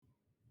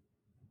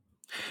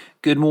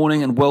Good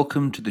morning and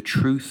welcome to the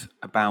Truth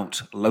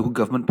About Local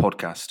Government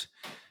podcast.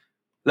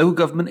 Local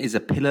government is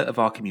a pillar of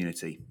our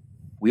community.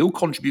 We all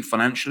contribute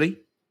financially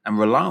and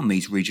rely on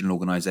these regional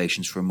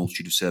organisations for a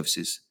multitude of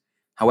services.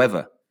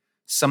 However,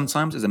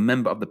 sometimes as a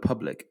member of the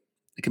public,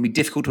 it can be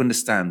difficult to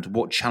understand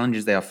what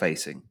challenges they are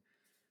facing,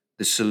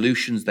 the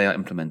solutions they are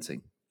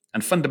implementing,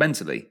 and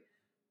fundamentally,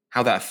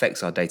 how that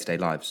affects our day-to-day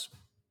lives.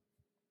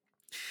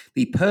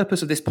 The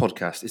purpose of this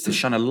podcast is to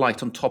shine a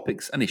light on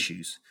topics and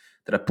issues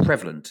that are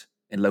prevalent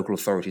in local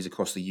authorities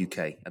across the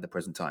UK at the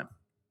present time.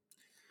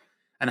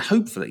 And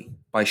hopefully,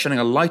 by shining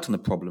a light on the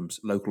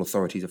problems local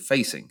authorities are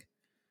facing,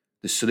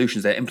 the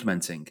solutions they're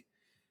implementing,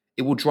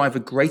 it will drive a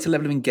greater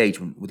level of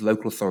engagement with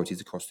local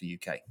authorities across the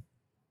UK.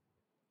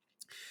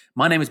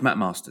 My name is Matt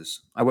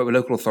Masters. I work with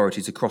local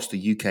authorities across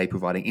the UK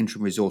providing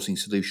interim resourcing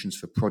solutions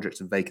for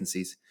projects and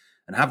vacancies,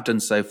 and have done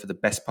so for the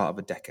best part of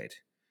a decade.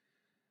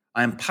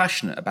 I am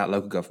passionate about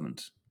local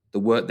government, the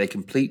work they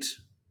complete,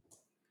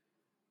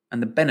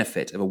 and the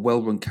benefit of a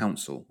well-run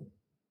council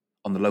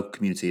on the local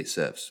community it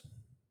serves.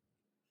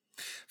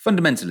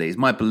 Fundamentally, it's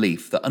my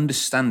belief that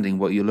understanding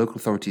what your local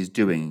authority is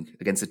doing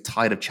against a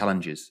tide of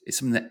challenges is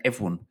something that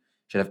everyone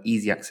should have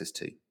easy access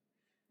to. It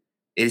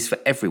is for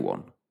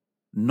everyone,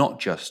 not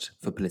just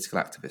for political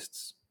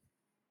activists.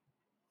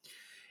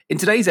 In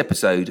today's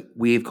episode,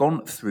 we have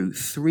gone through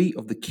three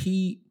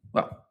key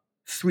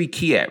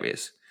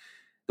areas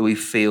that we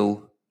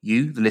feel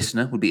you, the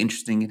listener, would be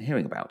interested in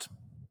hearing about.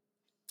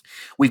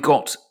 We've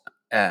got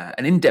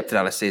an in-depth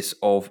analysis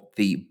of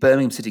the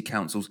Birmingham City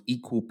Council's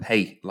equal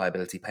pay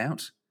liability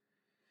payout,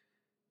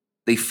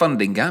 the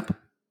funding gap,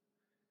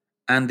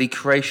 and the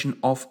creation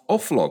of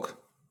OFLOG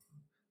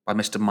by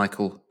Mr.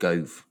 Michael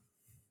Gove.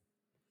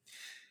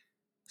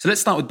 So let's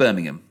start with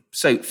Birmingham.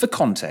 So for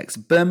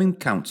context, Birmingham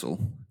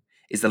Council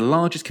is the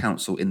largest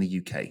council in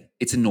the UK.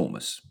 It's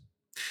enormous.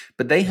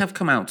 But they have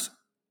come out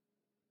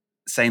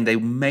saying they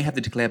may have to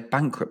declare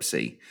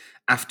bankruptcy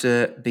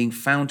after being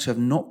found to have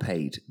not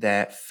paid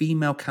their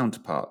female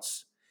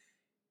counterparts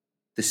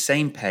the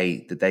same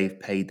pay that they've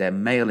paid their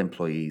male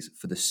employees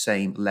for the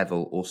same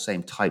level or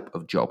same type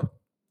of job.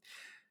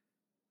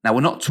 Now,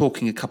 we're not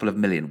talking a couple of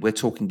million. We're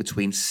talking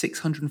between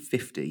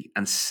 650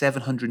 and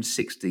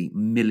 760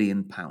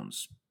 million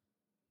pounds.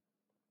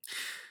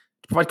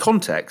 To provide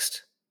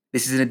context,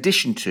 this is in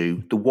addition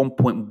to the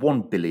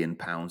 1.1 billion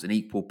pounds in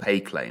equal pay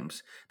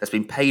claims that's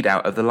been paid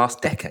out over the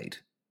last decade.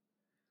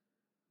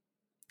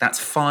 That's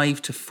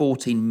 5 to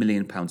 14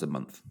 million pounds a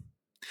month.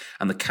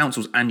 And the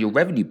council's annual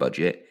revenue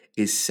budget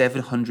is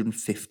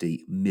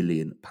 750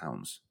 million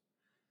pounds.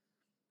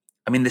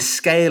 I mean, the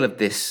scale of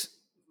this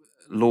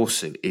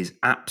lawsuit is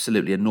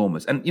absolutely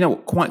enormous. And you know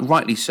what, quite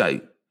rightly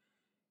so.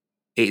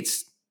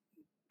 It's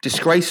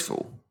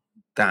disgraceful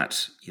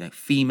that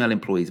female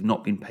employees have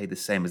not been paid the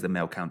same as their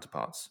male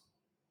counterparts.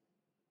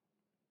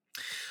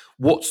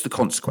 What's the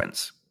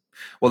consequence?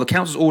 Well, the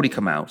council's already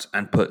come out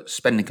and put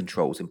spending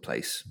controls in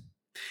place.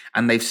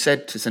 And they've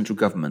said to central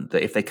government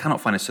that if they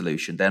cannot find a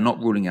solution, they're not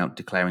ruling out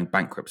declaring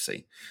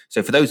bankruptcy.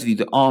 So for those of you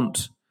that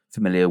aren't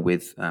familiar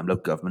with local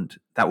government,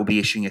 that will be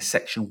issuing a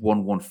Section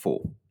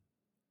 114.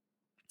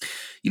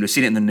 You'll have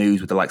seen it in the news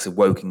with the likes of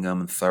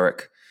Wokingham and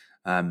Thurrock.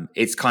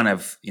 It's kind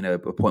of a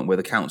point where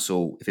the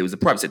council, if it was a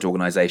private sector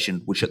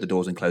organisation, would shut the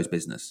doors and close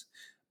business.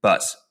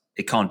 But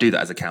it can't do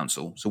that as a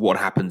council. So what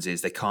happens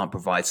is they can't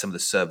provide some of the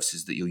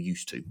services that you're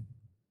used to.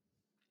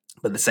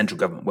 But the central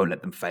government won't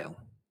let them fail.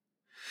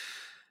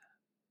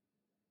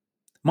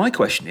 My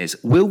question is,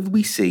 will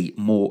we see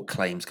more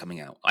claims coming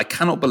out? I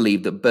cannot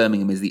believe that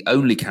Birmingham is the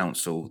only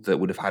council that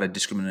would have had a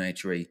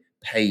discriminatory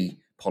pay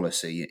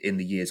policy in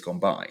the years gone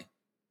by.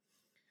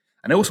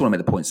 And I also want to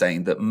make the point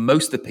saying that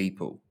most of the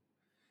people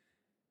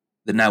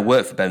that now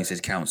work for Birmingham City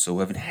Council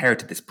have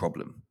inherited this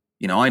problem.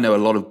 I know a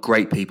lot of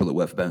great people that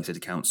work for Birmingham City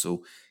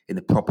Council in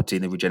the property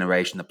and the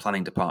regeneration, the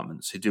planning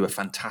departments, who do a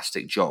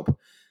fantastic job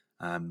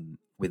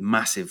with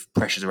massive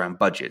pressures around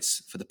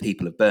budgets for the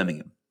people of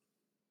Birmingham.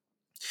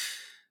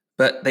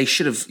 But they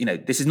should have,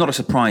 this is not a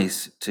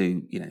surprise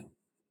to,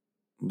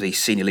 the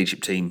senior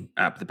leadership team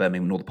at the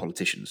Birmingham and all the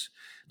politicians,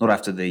 not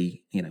after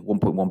the,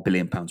 1.1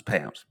 billion pounds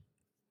payout.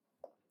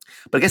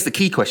 But I guess the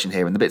key question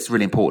here, and the bit that's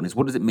really important, is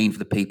what does it mean for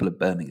the people of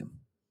Birmingham?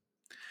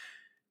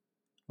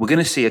 We're going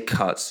to see a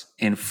cut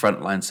in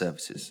frontline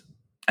services.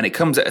 And it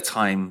comes at a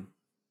time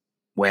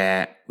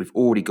where we've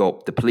already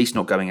got the police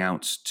not going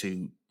out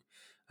to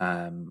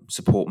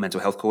support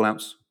mental health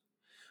call-outs.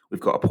 We've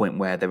got a point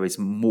where there is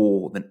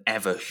more than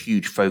ever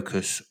huge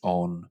focus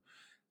on,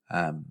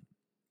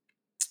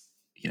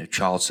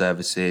 child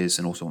services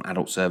and also on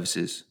adult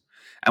services.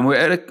 And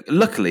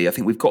luckily, I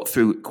think we've got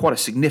through quite a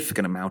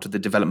significant amount of the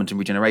development and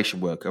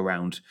regeneration work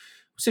around,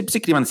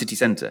 particularly around the city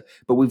centre.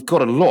 But we've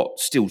got a lot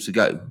still to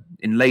go.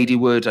 In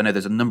Ladywood, I know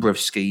there's a number of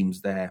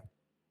schemes there.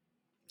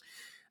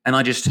 And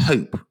I just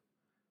hope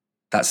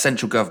that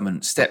central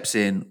government steps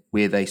in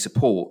with a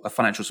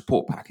financial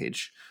support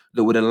package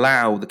that would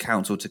allow the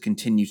council to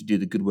continue to do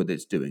the good work that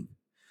it's doing.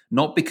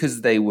 not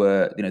because they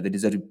were, they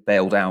deserved to be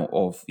bailed out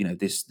of,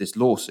 this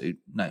lawsuit.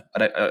 No, I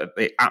don't.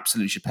 They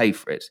absolutely should pay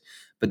for it.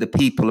 But the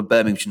people of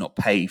Birmingham should not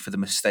pay for the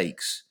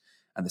mistakes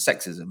and the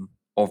sexism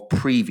of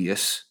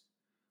previous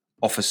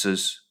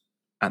officers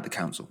at the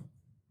council.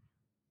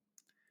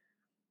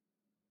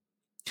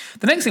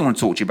 The next thing I want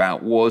to talk to you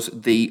about was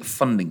the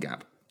funding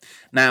gap.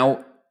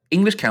 Now,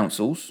 English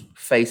councils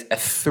face a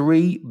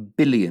 £3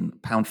 billion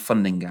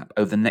funding gap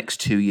over the next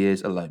 2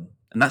 years alone.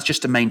 And that's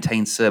just to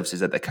maintain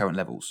services at their current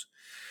levels.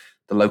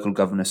 The Local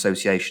Government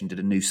Association did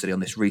a new study on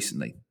this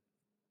recently.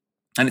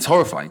 And it's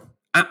horrifying,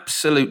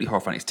 absolutely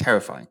horrifying. It's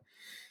terrifying.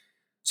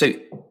 So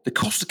the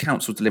cost of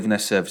councils delivering their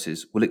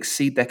services will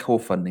exceed their core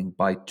funding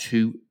by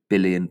 £2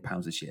 billion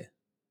this year.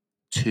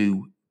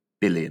 £2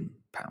 billion.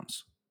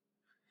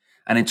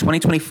 And in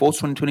 2024 to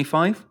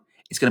 2025,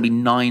 it's going to be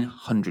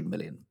 900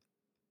 million.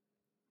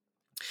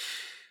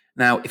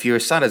 Now, if you're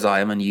as sad as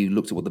I am and you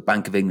looked at what the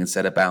Bank of England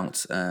said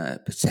about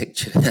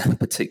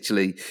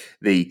particularly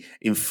the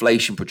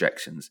inflation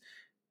projections,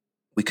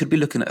 we could be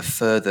looking at a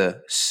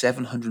further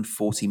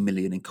 740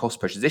 million in cost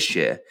pressures this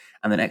year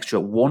and an extra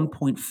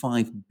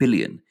 1.5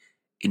 billion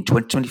in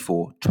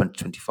 2024,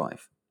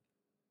 2025.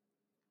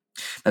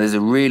 Now, there's a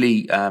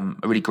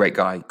really great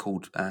guy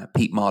called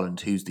Pete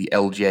Marland, who's the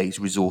LGA's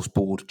Resource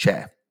Board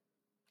chair.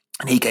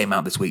 And he came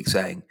out this week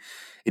saying,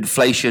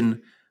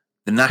 inflation,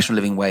 the national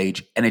living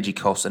wage, energy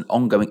costs, and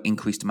ongoing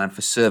increased demand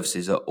for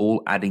services are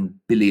all adding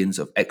billions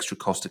of extra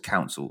cost to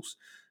councils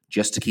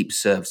just to keep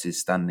services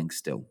standing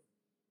still.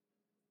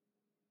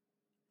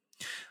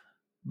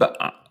 But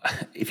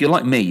if you're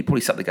like me, you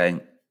probably sat there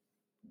going,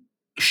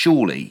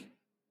 surely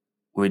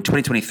we're in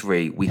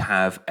 2023, we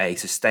have a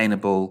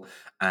sustainable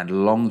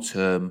and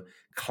long-term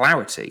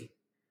clarity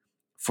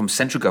from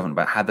central government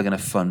about how they're going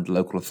to fund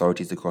local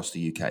authorities across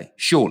the UK.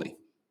 Surely.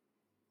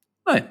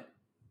 No,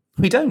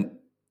 we don't.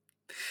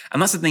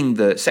 And that's the thing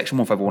that Section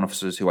 151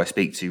 officers who I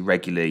speak to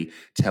regularly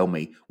tell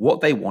me.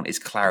 What they want is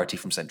clarity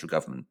from central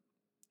government.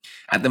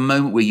 At the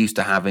moment, we're used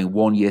to having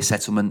 1-year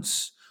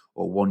settlements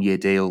or 1-year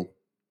deal.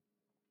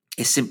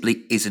 It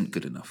simply isn't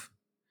good enough.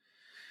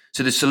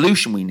 So the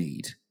solution we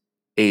need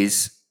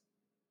is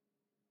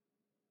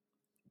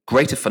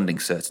greater funding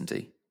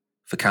certainty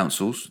for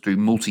councils through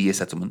multi-year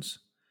settlements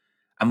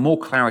and more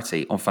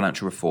clarity on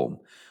financial reform.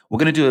 We're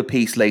going to do a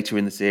piece later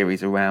in the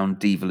series around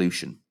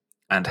devolution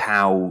and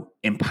how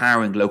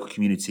empowering local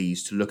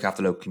communities to look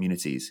after local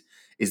communities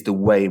is the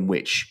way in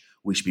which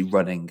we should be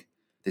running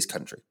this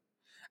country.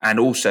 And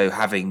also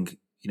having,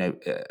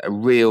 a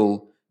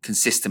real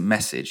consistent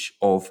message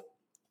of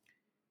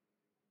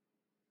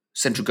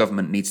central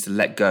government needs to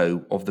let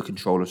go of the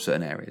control of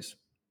certain areas.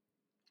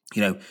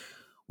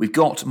 We've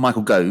got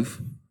Michael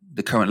Gove,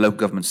 the current local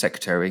government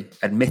secretary,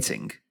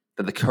 admitting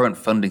that the current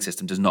funding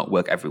system does not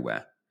work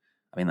everywhere.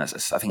 I think that's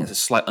a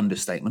slight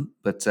understatement,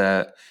 but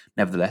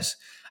nevertheless,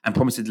 and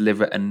promised to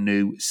deliver a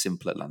new,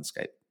 simpler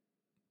landscape.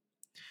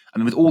 I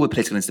mean, with all the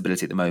political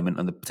instability at the moment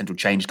and the potential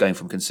change going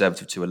from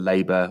Conservative to a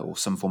Labour or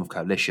some form of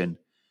coalition,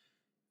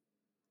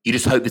 you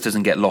just hope this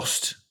doesn't get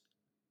lost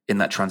in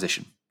that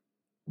transition.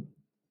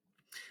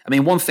 I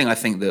mean, one thing I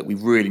think that we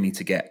really need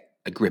to get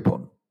a grip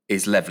on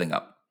is levelling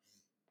up.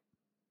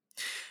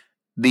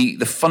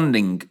 The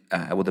funding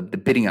or the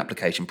bidding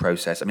application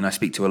process. I mean, I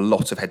speak to a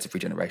lot of heads of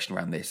regeneration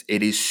around this.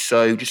 It is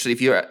so, just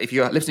if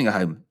you're listening at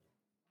home,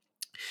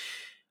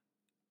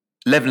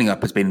 levelling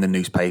up has been in the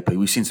newspaper.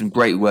 We've seen some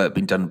great work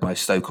being done by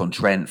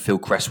Stoke-on-Trent, Phil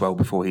Cresswell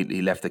before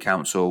he left the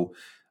council,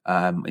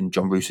 in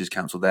John Roos's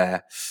council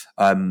there.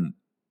 But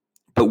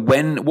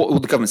what all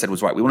the government said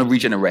was, right, we want to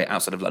regenerate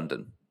outside of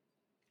London.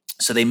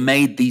 So they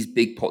made these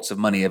big pots of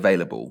money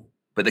available,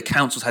 but the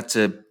councils had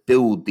to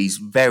build these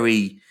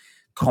very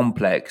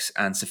complex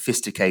and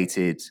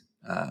sophisticated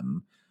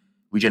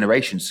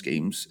regeneration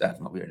schemes,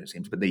 not regeneration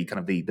schemes, but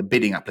the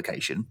bidding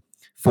application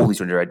for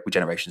these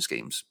regeneration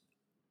schemes.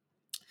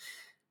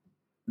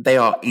 They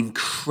are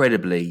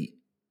incredibly,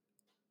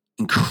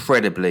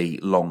 incredibly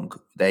long.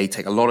 They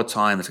take a lot of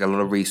time, they take a lot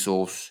of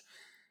resource,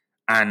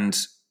 and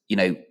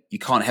you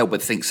can't help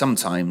but think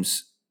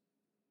sometimes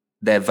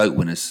they're vote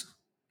winners.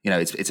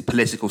 It's a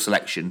political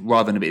selection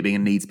rather than it being a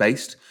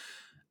needs-based.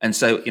 And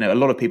so, a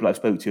lot of people I've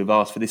spoken to have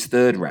asked for this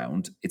third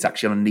round, it's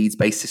actually on a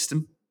needs-based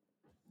system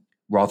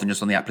rather than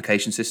just on the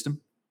application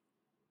system.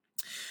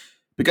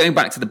 But going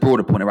back to the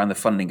broader point around the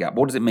funding gap,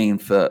 what does it mean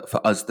for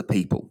us, the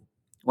people?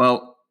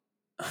 Well,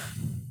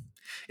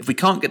 if we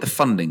can't get the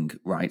funding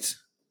right,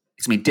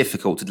 it's going to be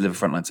difficult to deliver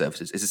frontline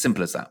services. It's as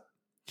simple as that.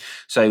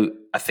 So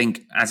I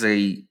think as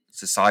a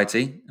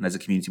society and as a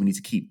community, we need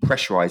to keep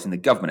pressurising the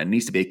government. It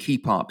needs to be a key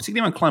part,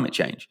 particularly around climate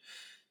change,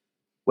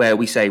 where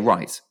we say,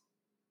 right,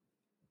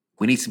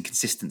 we need some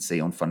consistency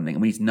on funding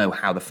and we need to know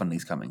how the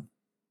funding's coming.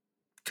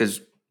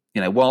 Because,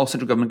 while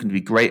central government can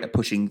be great at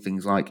pushing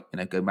things like,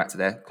 going back to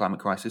their climate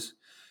crisis,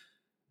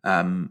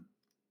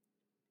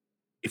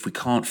 if we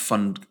can't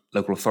fund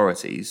local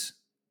authorities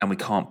and we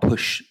can't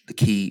push the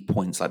key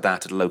points like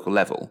that at a local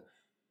level,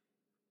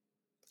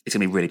 it's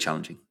going to be really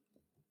challenging.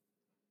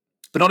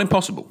 But not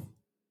impossible.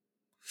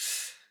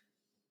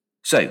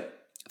 So,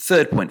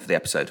 Third point for the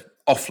episode,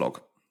 OFLOG,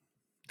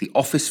 the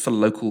Office for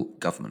Local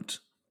Government.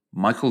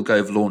 Michael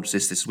Gove launched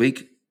this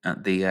week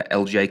at the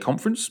LGA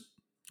conference,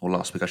 or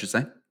last week I should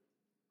say.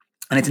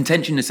 And its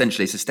intention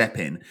essentially is to step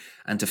in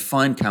and to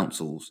find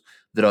councils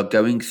that are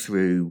going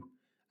through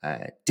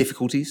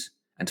difficulties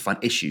and to find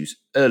issues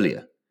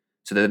earlier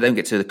so that they don't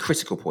get to the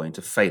critical point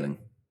of failing.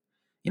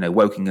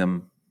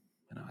 Wokingham,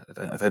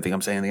 I don't think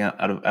I'm saying anything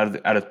out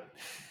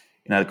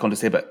of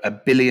context here, but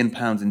 £1 billion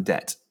in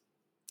debt.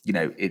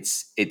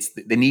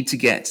 They need to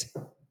get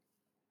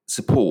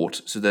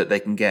support so that they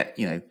can get,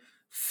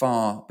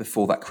 far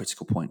before that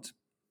critical point.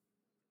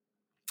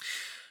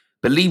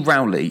 But Lee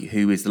Rowley,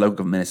 who is the local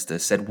government minister,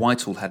 said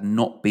Whitehall had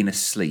not been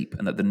asleep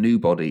and that the new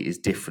body is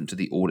different to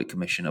the Audit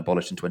Commission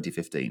abolished in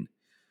 2015.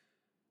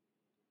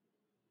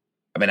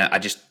 I mean, I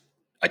just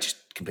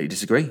completely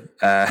disagree.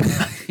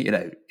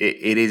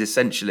 It is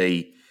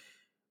essentially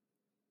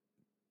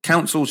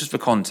councils, just for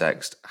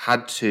context,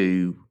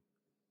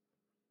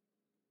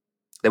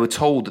 they were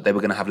told that they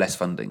were going to have less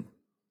funding.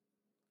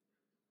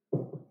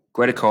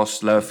 Greater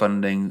costs, lower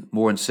funding,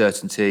 more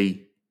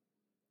uncertainty,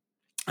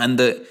 and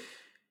that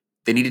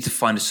they needed to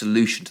find a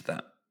solution to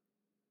that.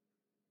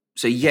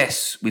 So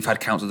yes, we've had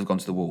councils that have gone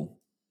to the wall,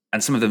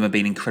 and some of them have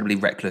been incredibly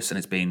reckless and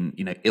it's been,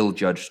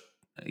 ill-judged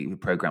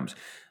programs.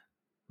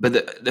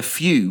 But the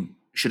few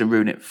shouldn't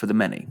ruin it for the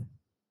many.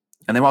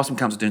 And there are some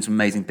councils doing some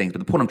amazing things, but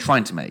the point I'm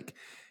trying to make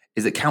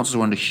is that councils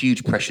are under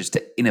huge pressures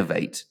to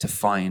innovate, to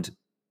find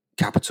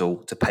capital,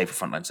 to pay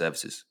for frontline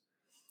services.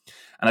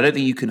 And I don't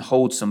think you can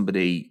hold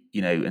somebody,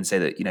 and say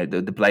that,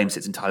 the blame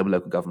sits entirely with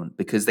local government,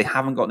 because they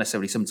haven't got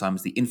necessarily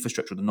sometimes the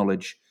infrastructure, the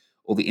knowledge,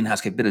 or the in-house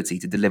capability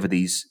to deliver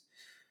these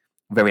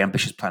very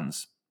ambitious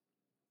plans.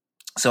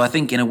 So I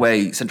think in a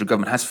way, central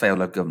government has failed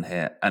local government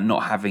here and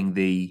not having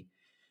the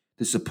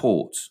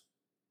support.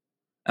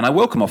 And I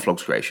welcome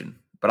OFLOG's creation,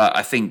 but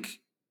I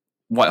think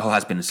Whitehall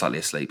has been slightly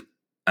asleep.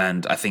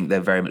 And I think they're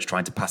very much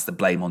trying to pass the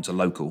blame onto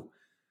local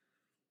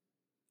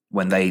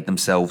when they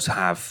themselves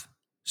have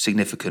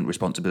significant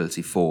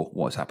responsibility for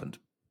what has happened.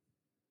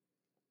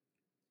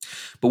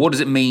 But what does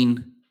it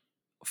mean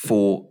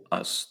for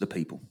us, the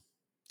people?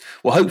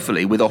 Well,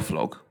 hopefully with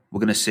OFLOG, we're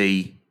going to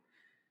see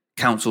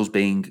councils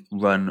being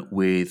run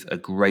with a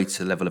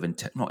greater level of,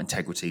 not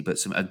integrity, but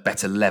a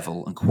better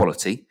level and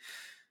quality.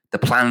 The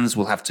plans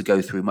will have to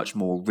go through much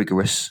more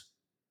rigorous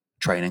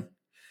training.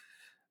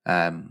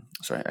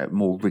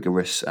 More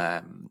rigorous,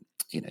 kind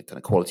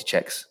of quality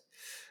checks.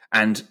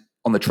 And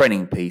on the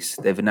training piece,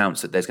 they've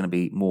announced that there's going to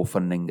be more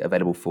funding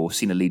available for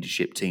senior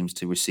leadership teams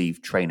to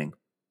receive training,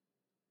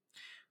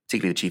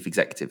 particularly the chief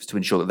executives, to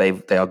ensure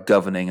that they are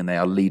governing and they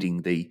are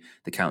leading the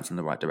council in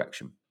the right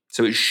direction.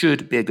 So it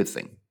should be a good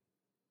thing.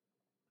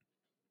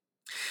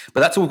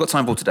 But that's all we've got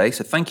time for today.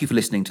 So thank you for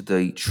listening to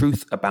the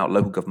Truth About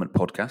Local Government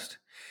podcast.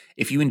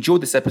 If you enjoyed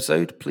this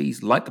episode,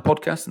 please like the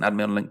podcast and add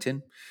me on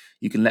LinkedIn.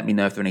 You can let me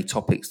know if there are any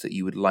topics that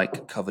you would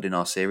like covered in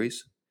our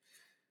series.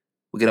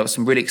 We're going to have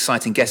some really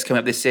exciting guests coming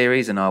up this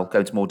series, and I'll go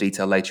into more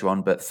detail later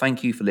on. But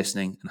thank you for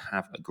listening and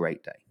have a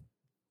great day.